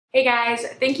Hey guys,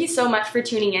 thank you so much for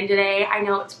tuning in today. I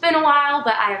know it's been a while,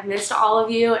 but I have missed all of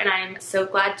you and I'm so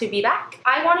glad to be back.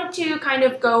 I wanted to kind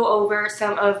of go over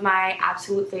some of my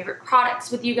absolute favorite products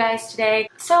with you guys today.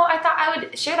 So I thought I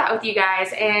would share that with you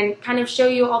guys and kind of show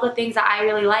you all the things that I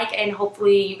really like, and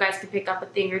hopefully you guys can pick up a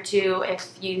thing or two if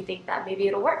you think that maybe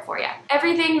it'll work for you.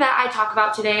 Everything that I talk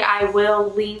about today I will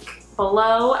link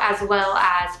below, as well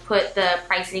as put the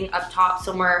pricing up top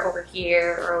somewhere over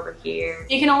here or over here.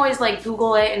 You can always like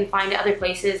Google it and find it other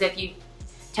places if you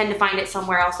tend to find it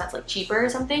somewhere else that's like cheaper or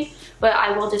something, but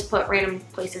I will just put random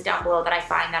places down below that I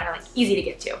find that are like easy to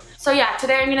get to. So yeah,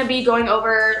 today I'm gonna be going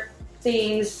over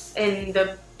things in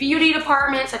the beauty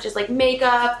department, such as like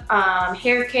makeup,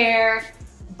 hair care,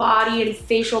 body and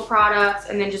facial products,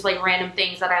 and then just like random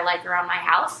things that I like around my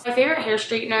house. My favorite hair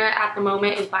straightener at the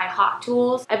moment is by Hot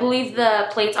Tools. I believe the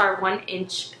plates are 1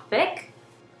 inch thick.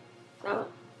 So,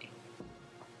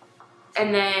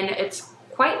 and then it's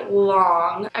quite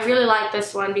long. I really like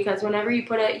this one because whenever you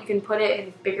put it, you can put it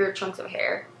in bigger chunks of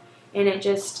hair and it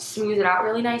just smooths it out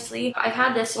really nicely. I've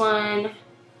had this one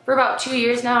for about 2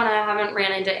 years now and I haven't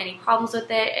ran into any problems with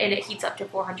it, and it heats up to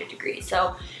 400 degrees.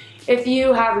 So if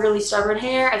you have really stubborn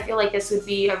hair, I feel like this would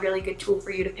be a really good tool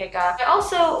for you to pick up. I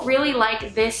also really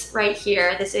like this right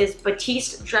here. This is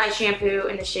Batiste Dry Shampoo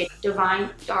in the shade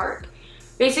Divine Dark.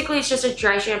 Basically, it's just a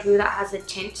dry shampoo that has a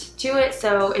tint to it,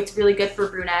 so it's really good for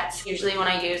brunettes. Usually when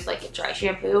I use like a dry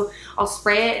shampoo, I'll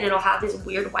spray it and it'll have this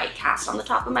weird white cast on the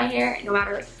top of my hair, and no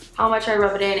matter like how much I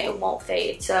rub it in, it won't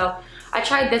fade. So I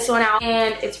tried this one out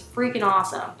and it's freaking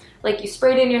awesome. Like, you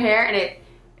spray it in your hair and it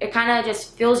kind of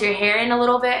just fills your hair in a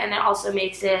little bit, and it also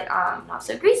makes it not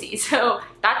so greasy. So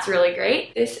that's really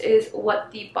great. This is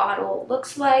what the bottle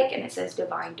looks like, and it says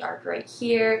Divine Dark right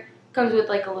here. Comes with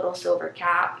like a little silver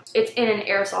cap. It's in an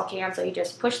aerosol can, so you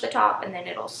just push the top and then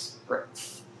it'll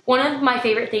spritz. One of my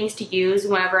favorite things to use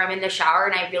whenever I'm in the shower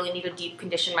and I really need to deep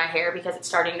condition my hair because it's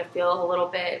starting to feel a little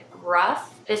bit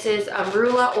rough. This is a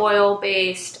Marula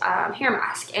oil-based hair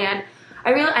mask, and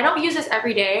I don't use this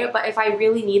every day, but if I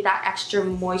really need that extra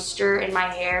moisture in my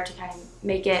hair to kind of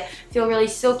make it feel really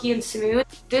silky and smooth,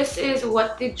 this is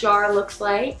what the jar looks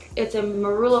like. It's a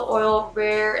Marula Oil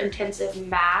Rare Intensive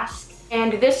Mask,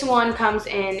 and this one comes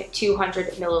in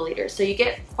 200 milliliters, so you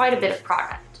get quite a bit of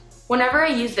product. Whenever I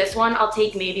use this one, I'll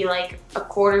take maybe like a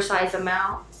quarter size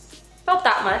amount, about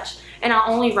that much, and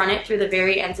I'll only run it through the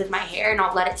very ends of my hair, and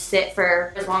I'll let it sit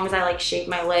for as long as I like shave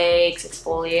my legs,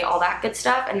 exfoliate, all that good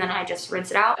stuff, and then I just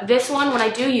rinse it out. This one, when I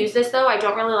do use this though, I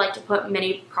don't really like to put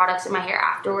many products in my hair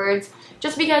afterwards,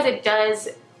 just because it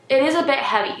is a bit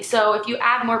heavy. So if you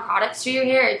add more products to your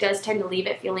hair, it does tend to leave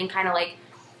it feeling kind of like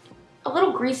a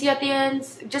little greasy at the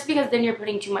ends, just because then you're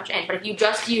putting too much in. But if you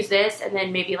just use this and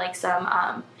then maybe like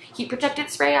some heat protectant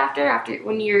spray after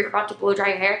when you're about to blow dry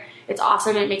your hair, it's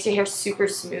awesome. It makes your hair super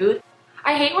smooth.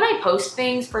 I hate when I post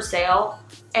things for sale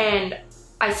and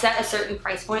I set a certain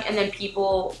price point and then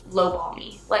people lowball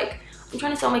me. Like, I'm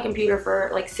trying to sell my computer for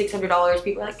like $600.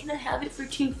 People are like, can I have it for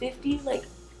 $250? Like,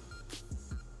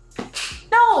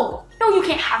 no, you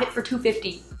can't have it for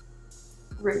 $250.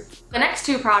 Rude. The next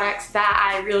two products that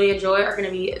I really enjoy are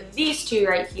gonna be these two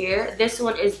right here. This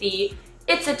one is the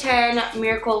It's a 10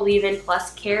 Miracle Leave-In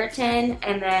Plus Keratin,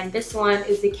 and then this one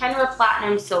is the Kenra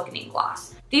Platinum Silkening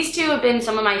Gloss. These two have been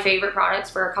some of my favorite products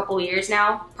for a couple years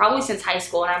now, probably since high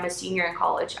school, and I'm a senior in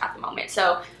college at the moment.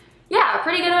 So yeah, a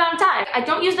pretty good amount of time. I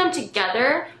don't use them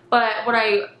together, but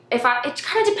it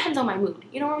kind of depends on my mood.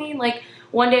 You know what I mean? Like,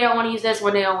 one day I want to use this,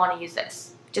 one day I want to use this.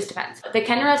 Just depends. The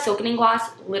Kenra Silkening Gloss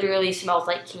literally smells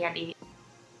like candy.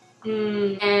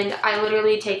 And I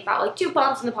literally take about like 2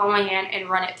 pumps in the palm of my hand and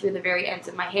run it through the very ends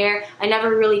of my hair. I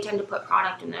never really tend to put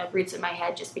product in the roots of my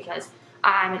head just because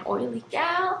I'm an oily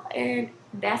gal and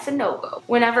that's a no-go.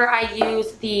 Whenever I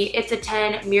use the It's a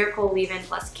 10 Miracle Leave-In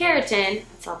Plus Keratin,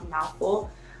 that's a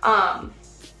mouthful,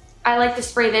 I like to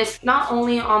spray this not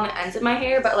only on the ends of my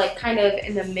hair, but like kind of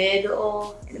in the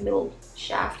middle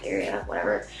shaft area,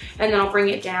 whatever. And then I'll bring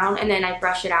it down and then I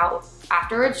brush it out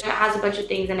afterwards. It has a bunch of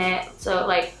things in it. So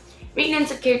like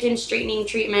maintenance of keratin, straightening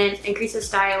treatments, increases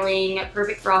styling,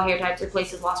 perfect for all hair types,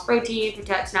 replaces lost protein,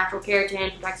 protects natural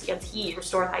keratin, protects against heat,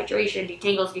 restores hydration,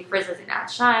 detangles, defrizzes, and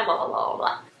adds shine, blah, blah, blah, blah,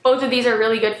 blah. Both of these are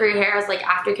really good for your hair as like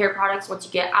aftercare products. Once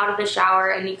you get out of the shower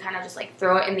and you kind of just like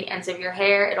throw it in the ends of your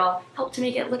hair, it'll help to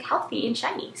make it look healthy and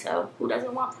shiny. So who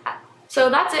doesn't want that? So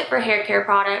that's it for hair care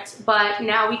products, but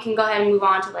now we can go ahead and move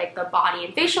on to like the body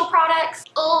and facial products.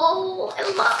 Oh,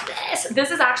 I love this.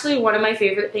 This is actually one of my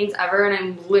favorite things ever, and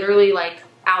I'm literally like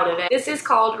out of it. This is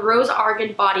called Rose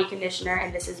Argan Body Conditioner,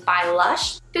 and this is by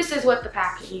Lush. This is what the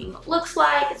packaging looks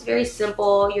like. It's very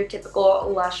simple. Your typical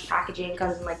Lush packaging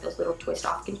comes in like those little twist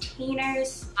off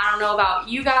containers. I don't know about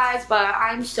you guys, but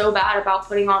I'm so bad about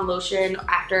putting on lotion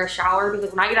after a shower,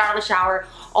 because when I get out of the shower,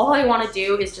 all I want to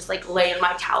do is just like lay in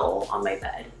my towel on my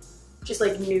bed. Just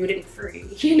like nude and free,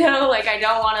 you know? Like I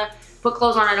don't want to put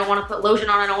clothes on, I don't want to put lotion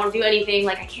on, I don't want to do anything.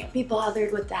 Like I can't be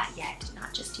bothered with that yet,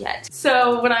 not just yet.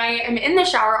 So when I am in the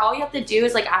shower, all you have to do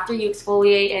is like after you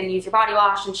exfoliate and use your body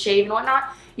wash and shave and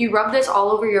whatnot, you rub this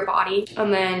all over your body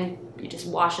and then you just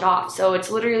wash it off. So it's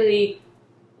literally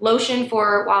lotion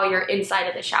for while you're inside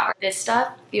of the shower. This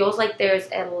stuff feels like there's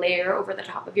a layer over the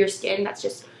top of your skin that's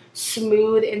just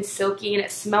smooth and silky, and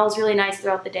it smells really nice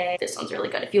throughout the day. This one's really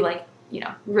good if you like, you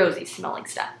know, rosy smelling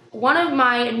stuff. One of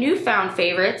my newfound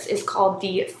favorites is called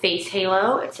the Face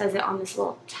Halo. It says it on this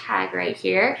little tag right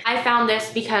here. I found this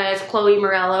because Chloe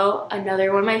Morello,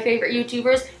 another one of my favorite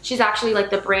YouTubers, she's actually like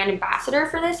the brand ambassador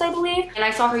for this, I believe. And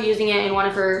I saw her using it in one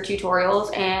of her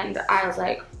tutorials and I was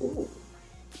like, ooh,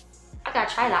 I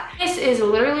gotta try that. This is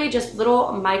literally just little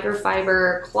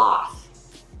microfiber cloth.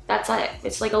 That's it.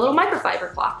 It's like a little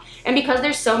microfiber cloth. And because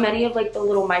there's so many of like the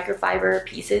little microfiber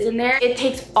pieces in there, it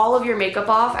takes all of your makeup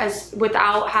off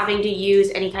without having to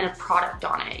use any kind of product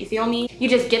on it. You feel me? You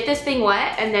just get this thing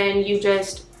wet and then you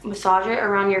just massage it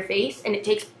around your face and it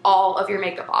takes all of your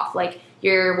makeup off. Like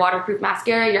your waterproof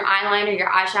mascara, your eyeliner, your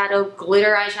eyeshadow,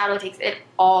 glitter eyeshadow, takes it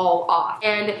all off.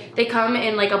 And they come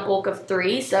in like a bulk of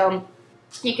 3, so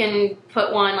you can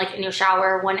put one like in your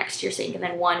shower, one next to your sink, and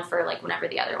then one for like whenever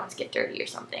the other ones get dirty or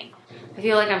something. I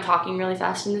feel like I'm talking really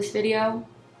fast in this video.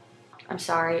 I'm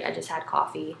sorry, I just had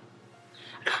coffee.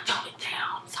 I gotta tone it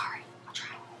down, sorry, I'll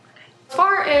try. Okay. As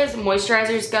far as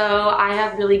moisturizers go, I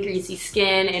have really greasy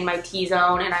skin in my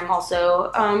T-zone, and I'm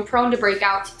also prone to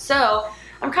breakouts. So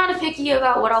I'm kind of picky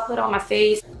about what I'll put on my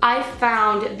face. I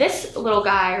found this little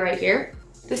guy right here.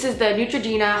 This is the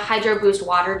Neutrogena Hydro Boost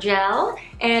Water Gel,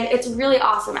 and it's really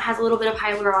awesome. It has a little bit of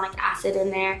hyaluronic acid in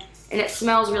there, and it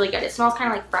smells really good. It smells kind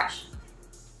of like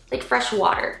fresh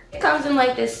water. It comes in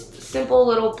like this simple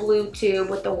little blue tube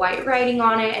with the white writing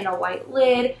on it and a white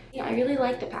lid. Yeah, I really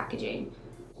like the packaging.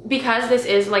 Because this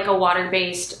is like a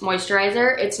water-based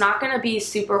moisturizer, it's not gonna be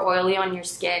super oily on your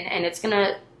skin, and it's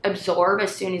gonna absorb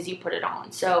as soon as you put it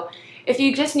on. So if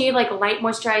you just need like light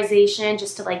moisturization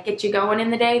just to like get you going in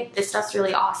the day, this stuff's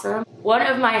really awesome. One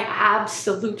of my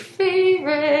absolute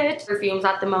favorite perfumes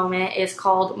at the moment is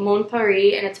called Mon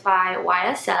Paris, and it's by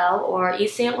YSL or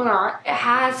Yves Saint Laurent. It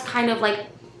has kind of like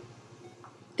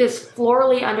this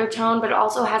florally undertone, but it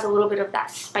also has a little bit of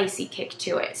that spicy kick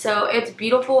to it. So it's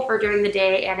beautiful for during the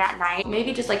day and at night.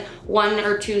 Maybe just like 1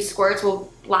 or 2 squirts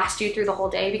will last you through the whole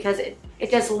day because it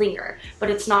does linger, but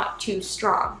it's not too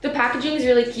strong. The packaging is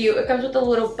really cute. It comes with a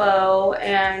little bow,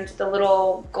 and the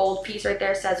little gold piece right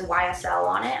there says YSL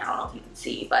on it. I don't know if you can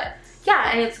see, but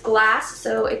yeah, and it's glass,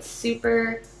 so it's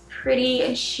super pretty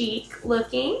and chic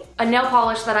looking. A nail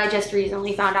polish that I just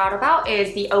recently found out about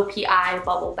is the OPI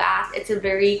Bubble Bath. It's a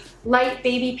very light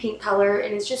baby pink color,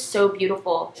 and it's just so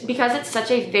beautiful. Because it's such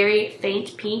a very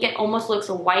faint pink, it almost looks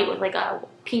white with like a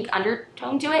pink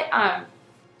undertone to it.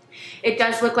 It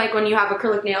does look like when you have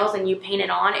acrylic nails and you paint it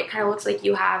on, it kind of looks like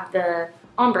you have the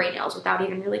ombre nails without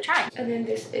even really trying. And then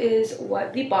this is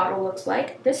what the bottle looks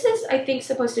like. This is, I think,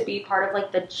 supposed to be part of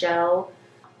like the gel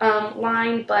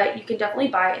line, but you can definitely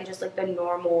buy it in just like the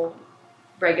normal,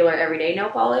 regular, everyday nail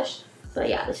polish. But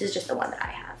yeah, this is just the one that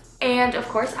I have. And of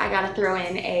course, I gotta throw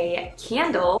in a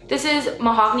candle. This is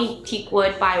Mahogany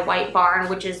Teakwood by White Barn,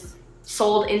 which is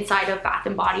sold inside of Bath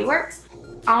 & Body Works.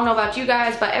 I don't know about you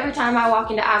guys, but every time I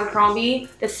walk into Abercrombie,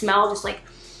 the smell just like,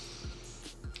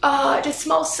 oh, it just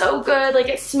smells so good. Like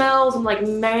it smells like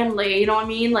manly, you know what I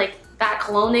mean? Like that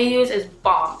cologne they use is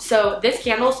bomb. So this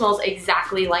candle smells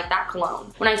exactly like that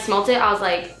cologne. When I smelled it, I was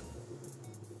like,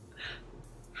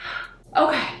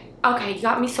 okay, you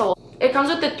got me sold. It comes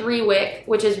with the 3 wick,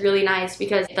 which is really nice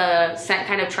because the scent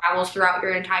kind of travels throughout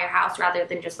your entire house rather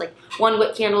than just like 1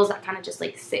 wick candles that kind of just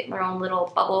like sit in their own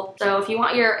little bubble. So if you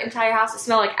want your entire house to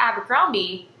smell like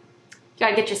Abercrombie, you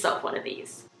gotta get yourself one of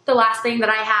these. The last thing that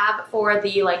I have for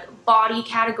the like body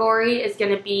category is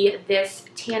gonna be this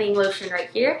tanning lotion right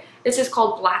here. This is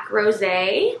called Black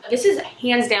Rosé. This is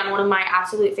hands down one of my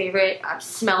absolute favorite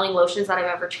smelling lotions that I've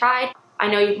ever tried. I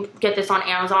know you can get this on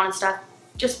Amazon and stuff.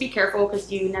 Just be careful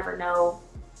because you never know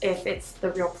if it's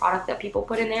the real product that people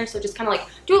put in there. So just kind of like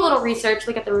do a little research,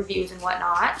 look at the reviews and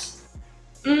whatnot.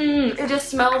 It just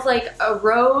smells like a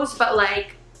rose, but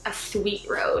like a sweet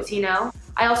rose, you know?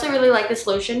 I also really like this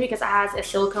lotion because it has a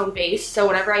silicone base. So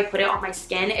whenever I put it on my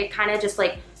skin, it kind of just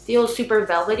like feels super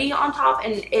velvety on top,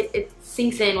 and it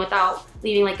sinks in without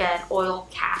leaving like an oil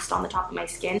cast on the top of my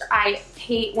skin. I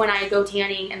hate when I go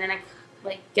tanning and then I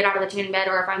like get out of the tanning bed,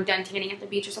 or if I'm done tanning at the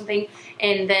beach or something,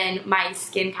 and then my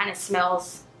skin kind of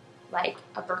smells like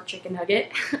a burnt chicken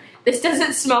nugget. This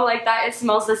doesn't smell like that. It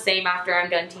smells the same after I'm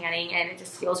done tanning, and it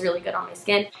just feels really good on my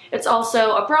skin. It's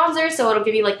also a bronzer, so it'll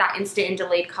give you like that instant and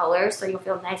delayed color, so you'll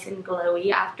feel nice and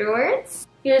glowy afterwards.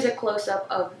 Here's a close-up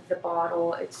of the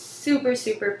bottle. It's super,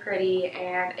 super pretty,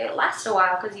 and it lasts a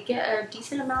while because you get a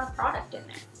decent amount of product in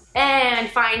there. And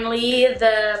finally,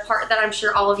 the part that I'm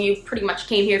sure all of you pretty much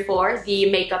came here for, the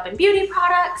makeup and beauty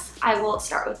products. I will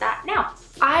start with that now.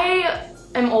 I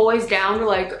am always down to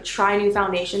like try new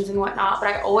foundations and whatnot, but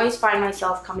I always find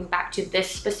myself coming back to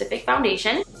this specific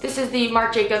foundation. This is the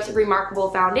Marc Jacobs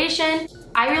Remarcable foundation.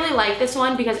 I really like this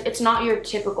one because it's not your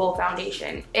typical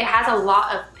foundation. It has a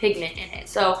lot of pigment in it,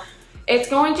 so it's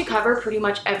going to cover pretty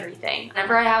much everything.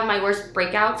 Whenever I have my worst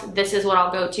breakouts, this is what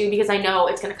I'll go to because I know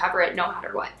it's gonna cover it no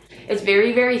matter what. It's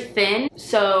very, very thin,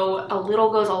 so a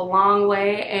little goes a long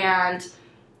way, and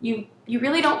you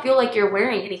really don't feel like you're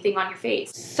wearing anything on your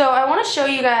face. So I want to show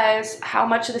you guys how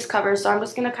much this covers, so I'm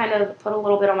just going to kind of put a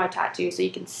little bit on my tattoo so you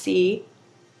can see.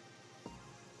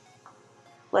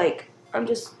 Like, I'm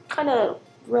just kind of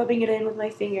rubbing it in with my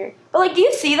finger. But like, do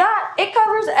you see that? It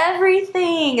covers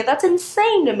everything. That's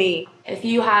insane to me. If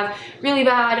you have really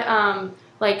bad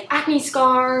like acne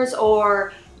scars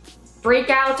or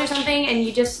breakouts or something and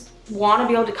you just want to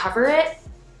be able to cover it,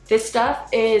 this stuff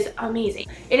is amazing.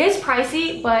 It is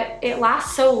pricey, but it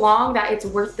lasts so long that it's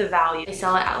worth the value. They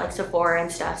sell it at like Sephora and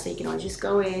stuff, so you can always just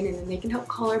go in and then they can help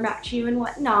color match you and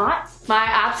whatnot. My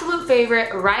absolute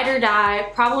favorite, ride or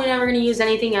die, probably never gonna use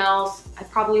anything else. I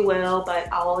probably will,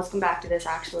 but I'll always come back to this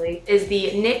actually, is the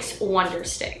NYX Wonder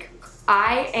Stick.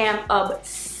 I am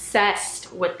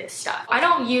obsessed with this stuff. I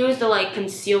don't use the like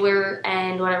concealer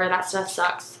and whatever, that stuff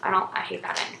sucks. I hate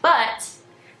that end. But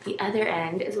the other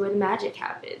end is where the magic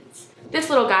happens.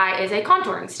 This little guy is a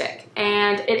contouring stick,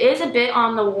 and it is a bit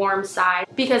on the warm side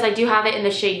because I do have it in the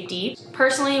shade Deep.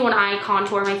 Personally, when I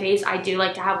contour my face, I do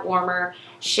like to have warmer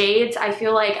shades. I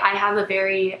feel like I have a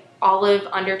very olive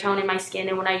undertone in my skin,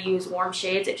 and when I use warm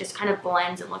shades, it just kind of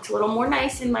blends and looks a little more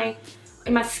nice in my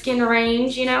skin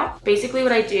range, you know? Basically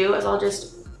what I do is I'll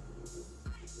just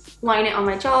line it on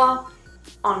my jaw,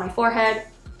 on my forehead,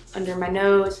 under my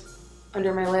nose,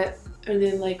 under my lip, and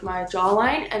then like my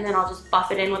jawline, and then I'll just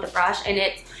buff it in with a brush, and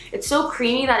it's so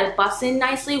creamy that it buffs in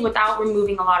nicely without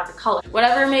removing a lot of the color.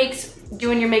 Whatever makes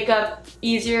doing your makeup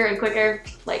easier and quicker,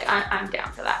 like I'm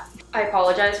down for that. I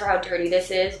apologize for how dirty this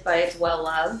is, but it's well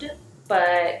loved.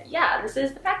 But yeah, this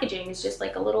is the packaging. It's just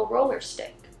like a little roller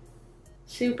stick.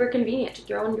 Super convenient to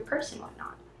throw in your purse and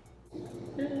whatnot.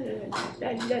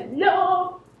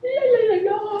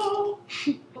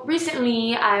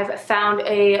 Recently, I've found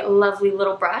a lovely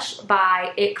little brush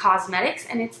by IT Cosmetics,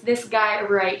 and it's this guy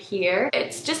right here.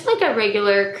 It's just like a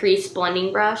regular crease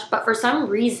blending brush, but for some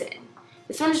reason,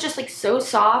 this one's just like so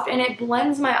soft, and it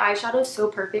blends my eyeshadows so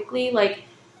perfectly. Like,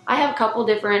 I have a couple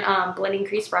different blending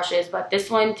crease brushes, but this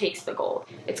one takes the gold.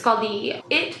 It's called the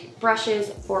IT Brushes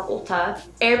for Ulta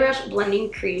Airbrush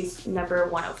Blending Crease number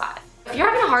 105. If you're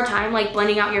having a hard time like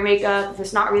blending out your makeup, if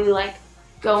it's not really like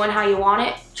going how you want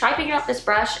it, try picking up this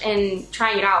brush and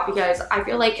trying it out, because I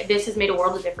feel like this has made a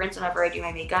world of difference whenever I do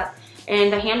my makeup.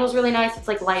 And the handle's really nice. It's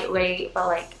like lightweight, but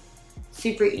like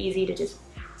super easy to just,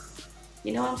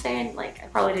 you know what I'm saying? Like, I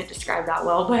probably didn't describe that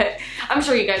well, but I'm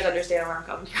sure you guys understand where I'm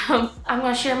coming from. I'm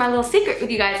gonna share my little secret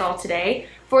with you guys all today.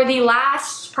 For the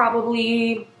last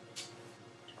probably,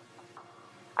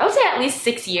 I would say at least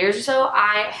 6 years or so,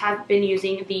 I have been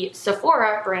using the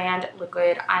Sephora brand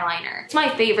liquid eyeliner. It's my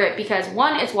favorite because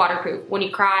one, it's waterproof. When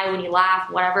you cry, when you laugh,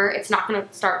 whatever, it's not gonna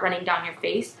start running down your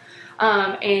face.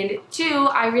 And two,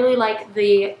 I really like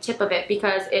the tip of it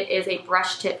because it is a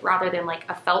brush tip rather than like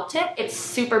a felt tip. It's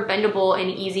super bendable and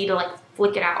easy to like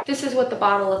flick it out. This is what the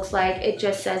bottle looks like. It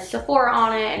just says Sephora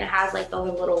on it, and it has like the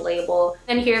little label.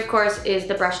 And here, of course, is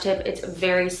the brush tip. It's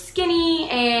very skinny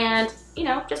and, you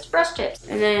know, just brush tips.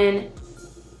 And then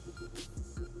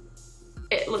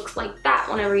it looks like that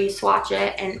whenever you swatch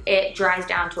it, and it dries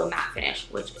down to a matte finish,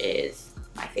 which is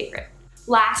my favorite.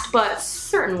 Last but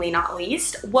certainly not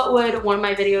least, what would one of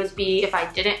my videos be if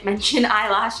I didn't mention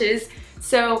eyelashes?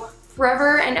 So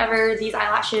forever and ever, these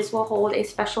eyelashes will hold a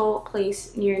special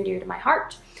place near and dear to my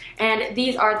heart. And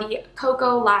these are the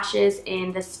KoKo lashes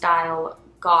in the style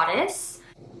Goddess.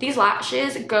 These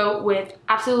lashes go with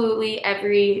absolutely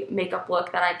every makeup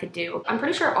look that I could do. I'm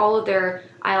pretty sure all of their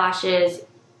eyelashes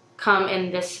come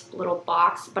in this little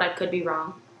box, but I could be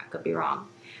wrong. I could be wrong.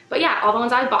 But yeah, all the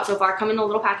ones I've bought so far come in a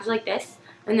little package like this.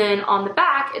 And then on the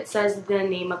back, it says the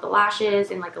name of the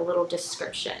lashes and like a little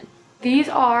description. These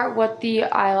are what the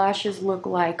eyelashes look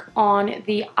like on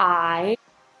the eye.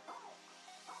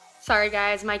 Sorry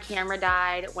guys, my camera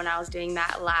died when I was doing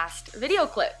that last video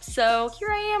clip. So here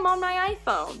I am on my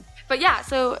iPhone. But yeah,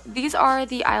 so these are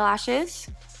the eyelashes.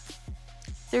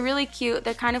 They're really cute.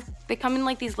 They come in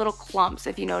like these little clumps,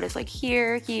 if you notice, like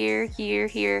here, here, here,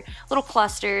 here, little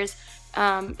clusters.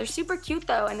 They're super cute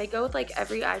though, and they go with like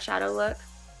every eyeshadow look.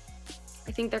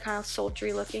 I think they're kind of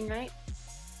sultry looking, right?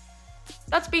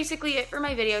 That's basically it for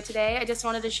my video today. I just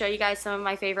wanted to show you guys some of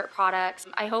my favorite products.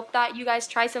 I hope that you guys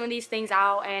try some of these things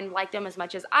out and like them as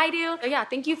much as I do. So yeah,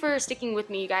 thank you for sticking with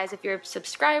me, you guys. If you're a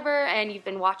subscriber and you've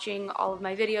been watching all of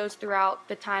my videos throughout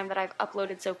the time that I've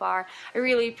uploaded so far, I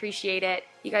really appreciate it.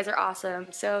 You guys are awesome.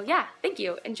 So yeah, thank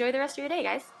you. Enjoy the rest of your day,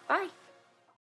 guys. Bye.